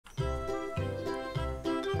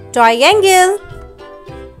triangle,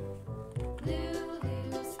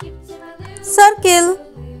 circle,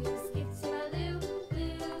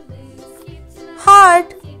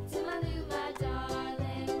 heart,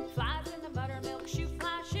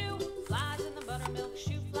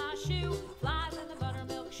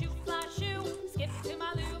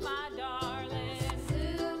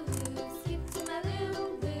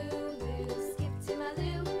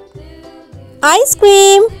 ice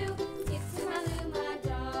cream,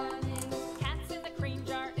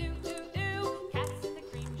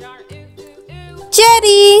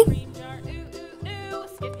 cherry,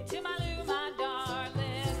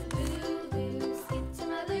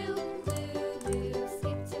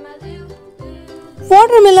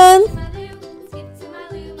 watermelon,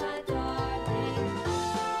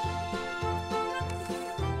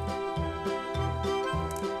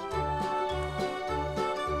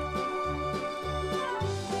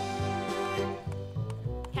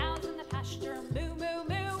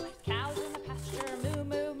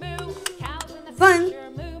 one,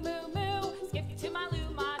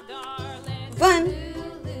 one,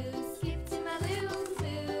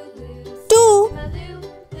 two,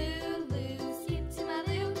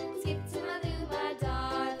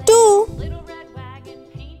 two,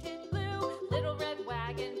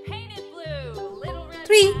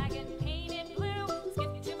 three,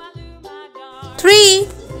 three,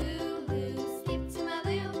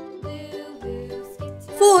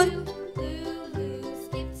 four,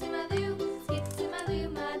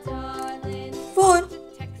 four,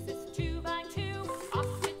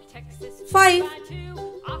 five,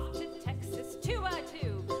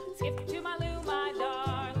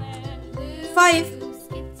 five,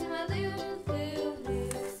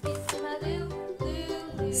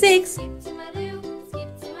 six,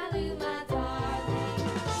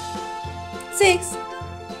 six,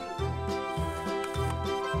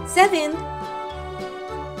 seven,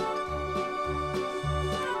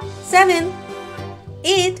 seven,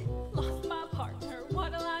 eight, Lost my partner,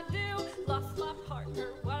 what'll I do? Lost my partner,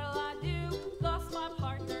 what'll I do? Lost my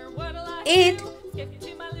partner, what'll I do? eight, Skip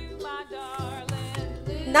to my loo, my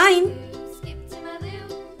darling. nine, Skip to my loo,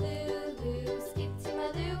 loo, loo. Skip to my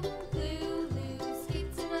loo, loo, loo. Skip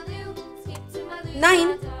to my loo, skip to my loo, nine,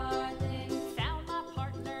 my darling. Found my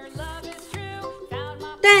partner, love is true. Found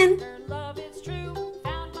my 10, partner, love is true.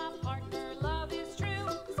 Found my partner, love is true.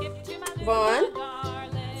 Skip to my loo, one, my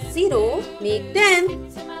darling. 0, make 10,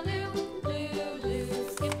 Skip to my loo, loo, loo.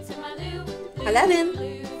 Skip to my loo, loo, 11,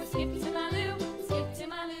 loo. Skip to my loo, skip to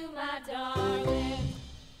my loo, my darling.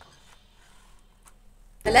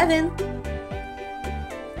 11,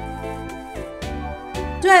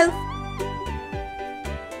 12,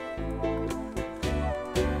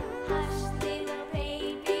 Hush, little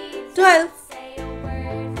baby, 12, say a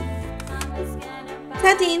word. Mama's gonna buy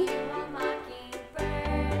 13, you a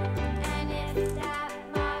mockingbird. And if that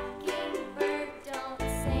mockingbird don't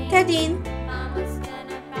sing, 13, Mama's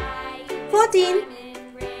gonna buy you a 14,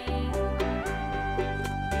 diamond ring.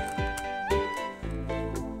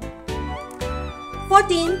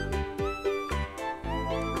 14,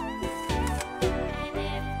 And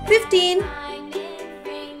if 15, diamond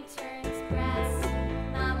ring turns brass,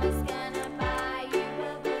 Mama's gonna buy you a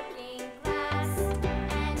looking glass.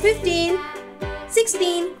 And if 15, that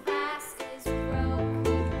 16, glass is broke,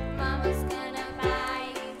 Mama's gonna buy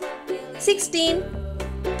you a billy 16,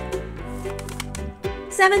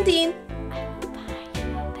 17, I will buy you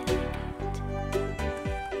a billy goat.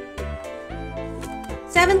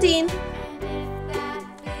 17, And if that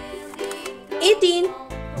billy goat 18, won't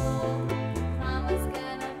pull, Mama's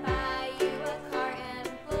gonna buy you a cart and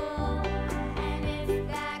bull. And if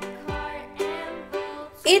that cart and bull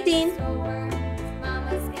 18, turns over,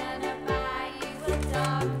 Mama's gonna buy you a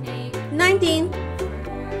dog named 19,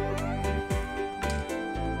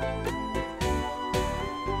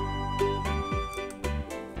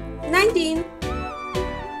 19,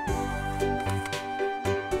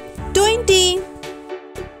 20,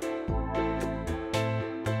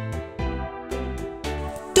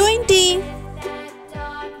 20, that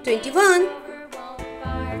dog 21, over won't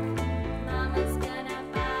bark. Mama's gonna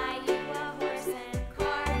buy you a horse and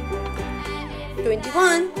cart. And if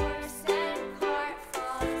 21, that horse and cart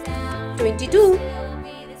fall down, 22, you'll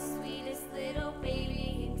be the sweetest little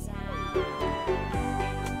baby in town.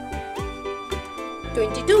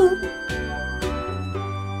 22,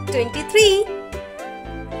 23,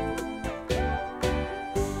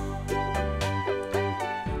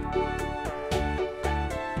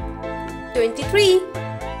 23,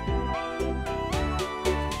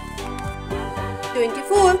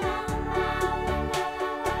 24, 25,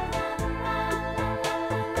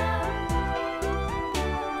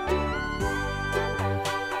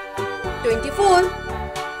 24,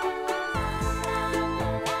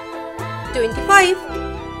 25,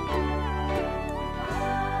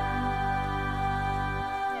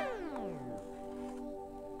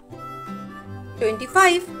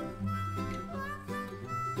 25,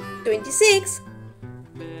 26,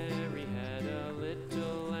 Mary had a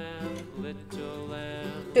little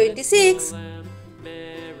lamb, 26,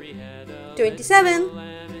 Mary had a 27, little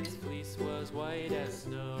lamb, its fleece was white as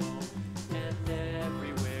snow. And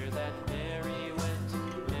everywhere that Mary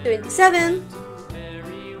went, 27,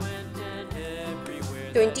 Mary went, and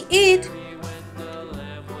everywhere 28, that Mary went, the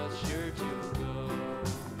lamb was sure to go.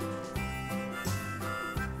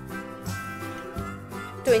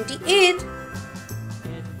 28,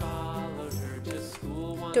 It followed her to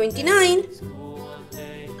school one 29,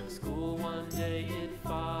 day, school one day, it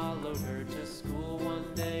followed her to school one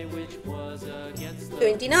day, which was against the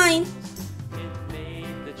 29, It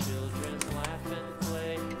made the children laugh and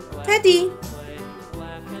play, 30,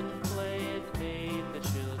 laugh and play. It made the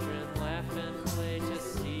children laugh and play to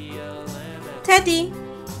see a lamb at 30,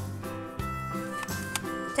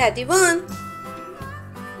 31,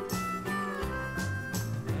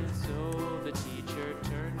 And so the teacher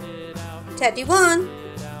turned it out, 31,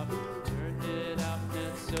 turned it out,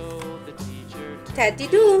 and so the teacher turned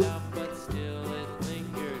 32, it out, but still it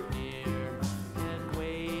lingered near and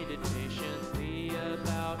waited patiently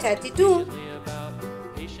about, 32,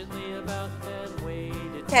 patiently about, and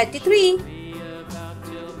waited 33, patiently about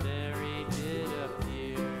till Mary did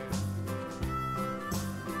appear.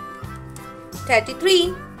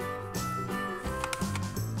 33,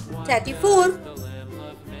 34, The lamb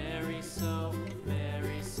loved Mary so,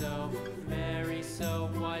 Mary so, Mary so.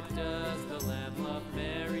 Why does the lamb love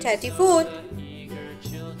Mary 34, so? The eager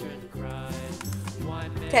children cried. Why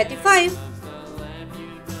Mary 35, loves the lamb,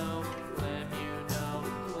 you know, lamb, you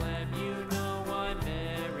know, lamb, you know. Why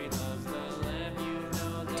Mary loves the lamb, you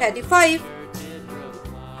know. The 35, teacher did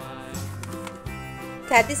reply.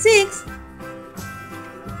 36,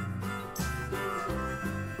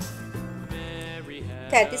 Mary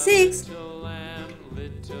had 36, little lamb,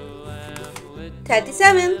 little lamb,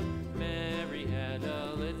 37, Mary had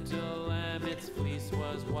a little lamb, its fleece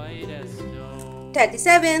was white as snow.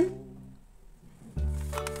 37,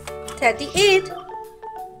 38,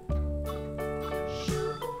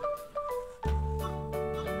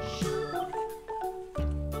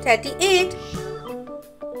 38,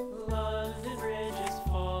 London Bridge is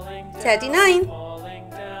falling down, 39, falling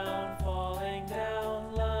down, falling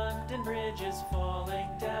down. London Bridge is falling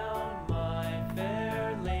down, my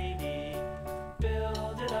fair lady.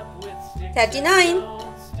 Build it up with sticks 39, and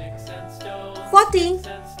stones, sticks and stones, 40, sticks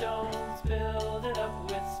and stones. Build it up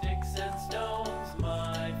with sticks and stones,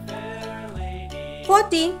 my fair lady.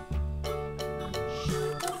 40,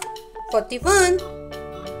 41,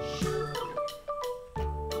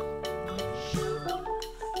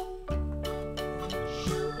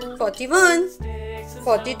 41, Sticks and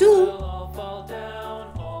 42, stones will all fall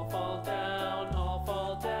down, all fall down, all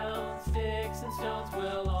fall down. Sticks and stones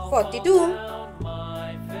will all 42, fall down,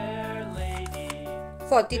 my fair lady.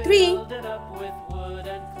 43, Build it up with wood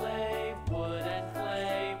and clay, wood and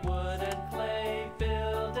clay, wood and clay.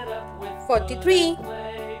 Build it up with 43, wood and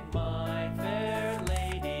clay, my fair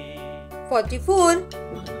lady. 44,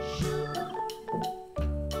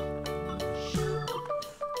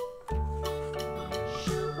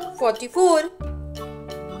 44,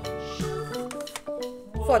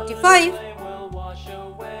 45, Clay will wash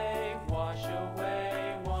away, wash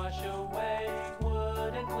away, wash away.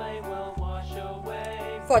 Wood and clay will wash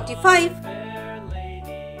away, 45, fair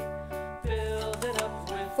lady. Build it up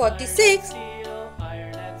with 46,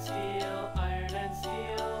 iron and steel, iron and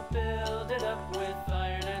steel. Build it up with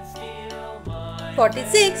iron and steel, my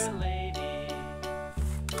 46, fair lady.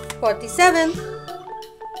 47,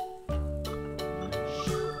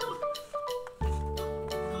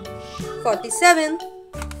 47,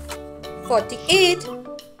 48,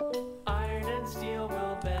 Iron and steel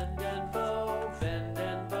will bend and bow, bend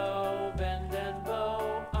and bow, bend and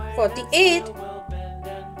bow. Iron 48, and steel will bend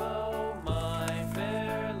and bow, my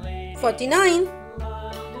fair lady. 49,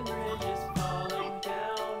 London Bridge is falling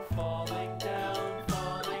down, falling down,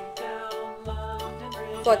 falling down. London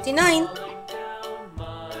Bridge 49, is falling down,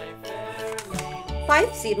 my fair lady.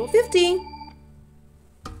 50, 50,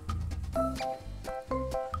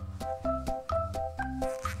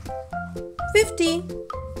 50,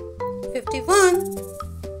 51,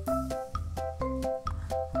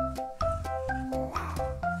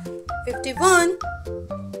 51,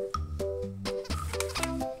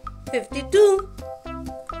 52,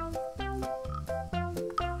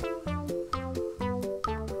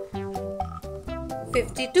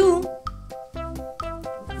 52,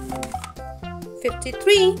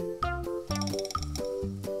 53,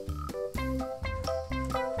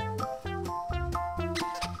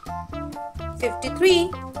 53,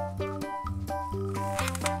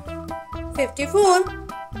 54,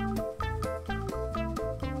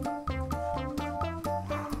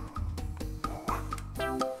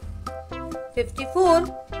 54,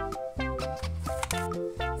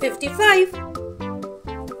 55,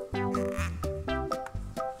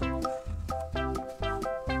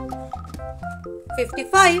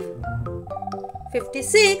 55,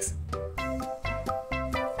 56,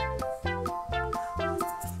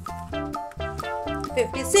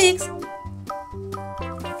 56,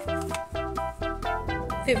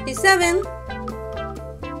 57,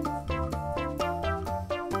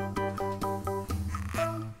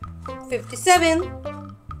 57,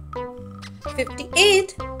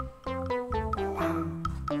 58,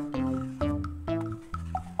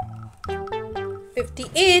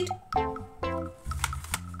 58,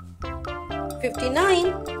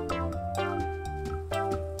 59,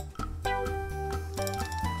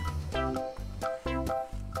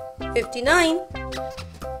 59,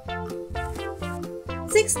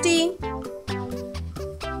 60,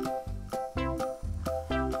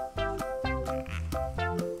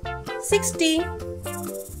 60,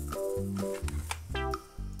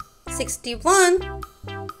 61,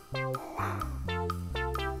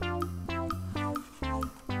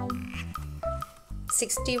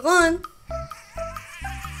 61,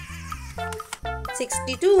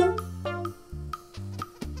 62,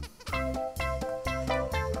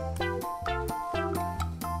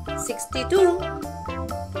 62,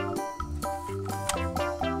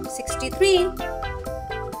 63,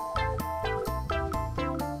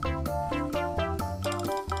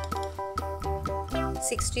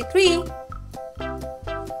 63,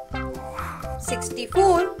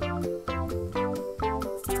 64,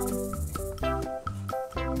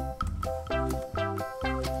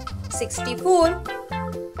 64,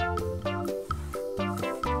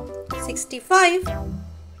 65,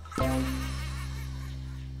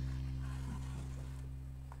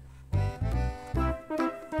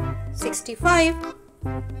 65,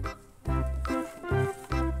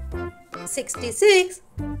 66,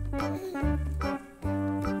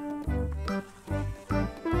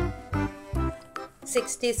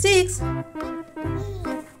 66,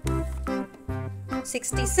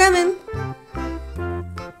 67,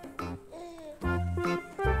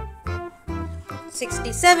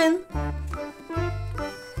 67,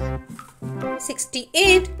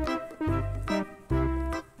 68,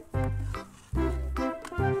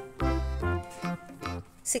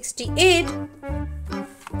 68,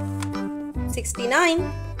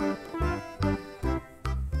 69,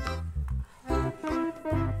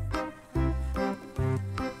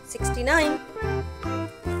 69,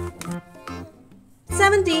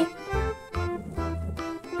 70,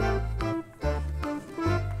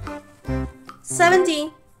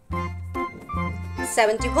 70,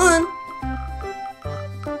 71,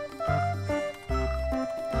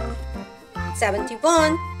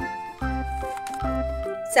 71,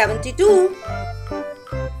 72,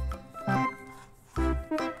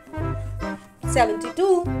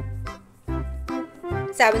 72,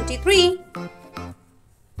 73,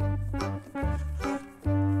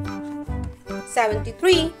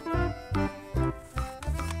 73,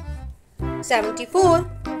 74,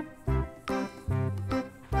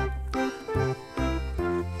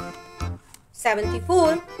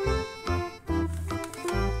 74,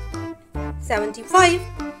 75,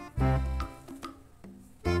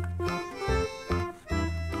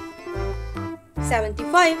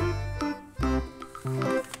 75,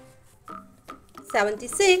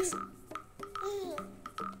 76,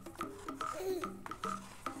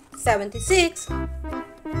 76,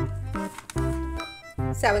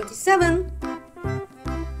 77,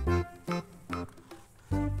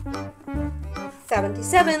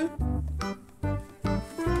 77,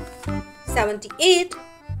 78,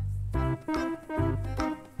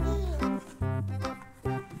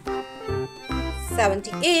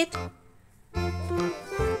 78,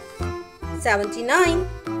 79,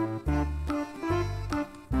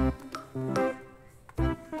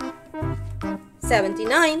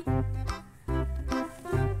 79,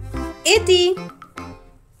 80,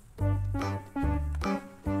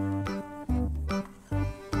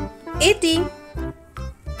 80,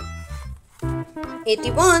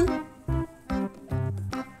 81,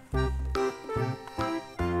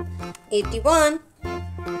 81,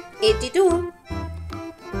 82,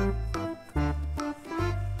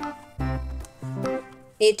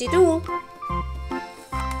 82,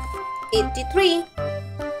 83,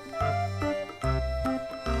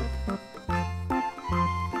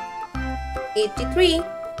 83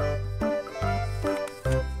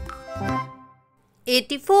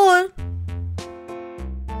 84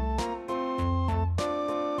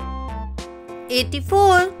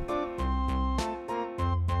 84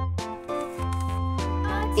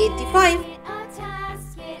 85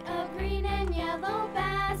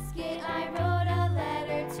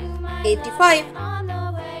 85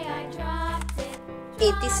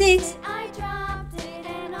 86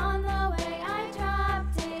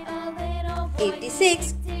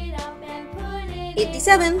 86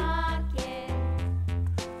 87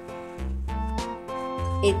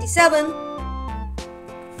 87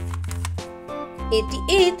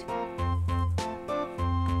 88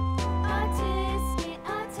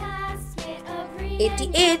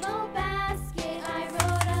 88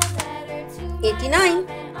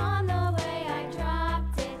 89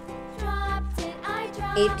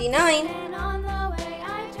 89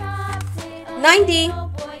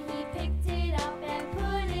 90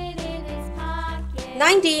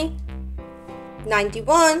 90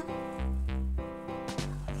 91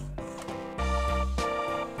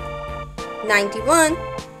 91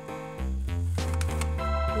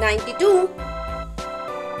 92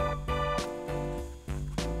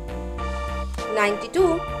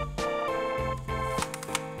 92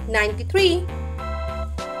 93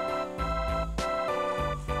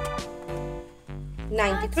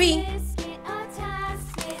 93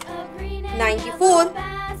 94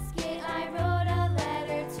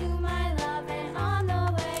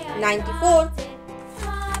 94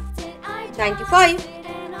 95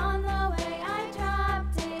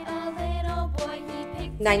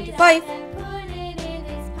 95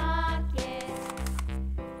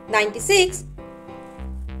 96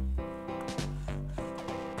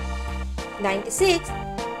 96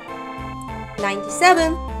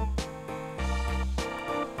 97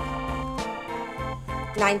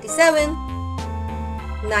 97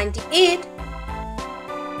 98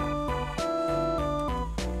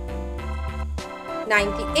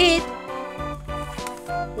 98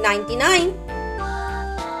 99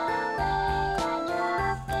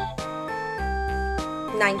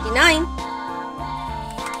 99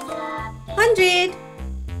 100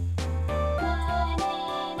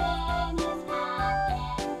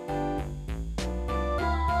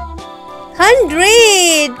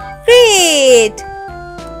 100 Great!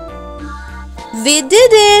 We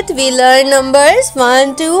did it! We learned numbers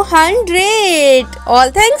 1 to 100. All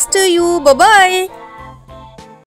thanks to you. Bye-bye.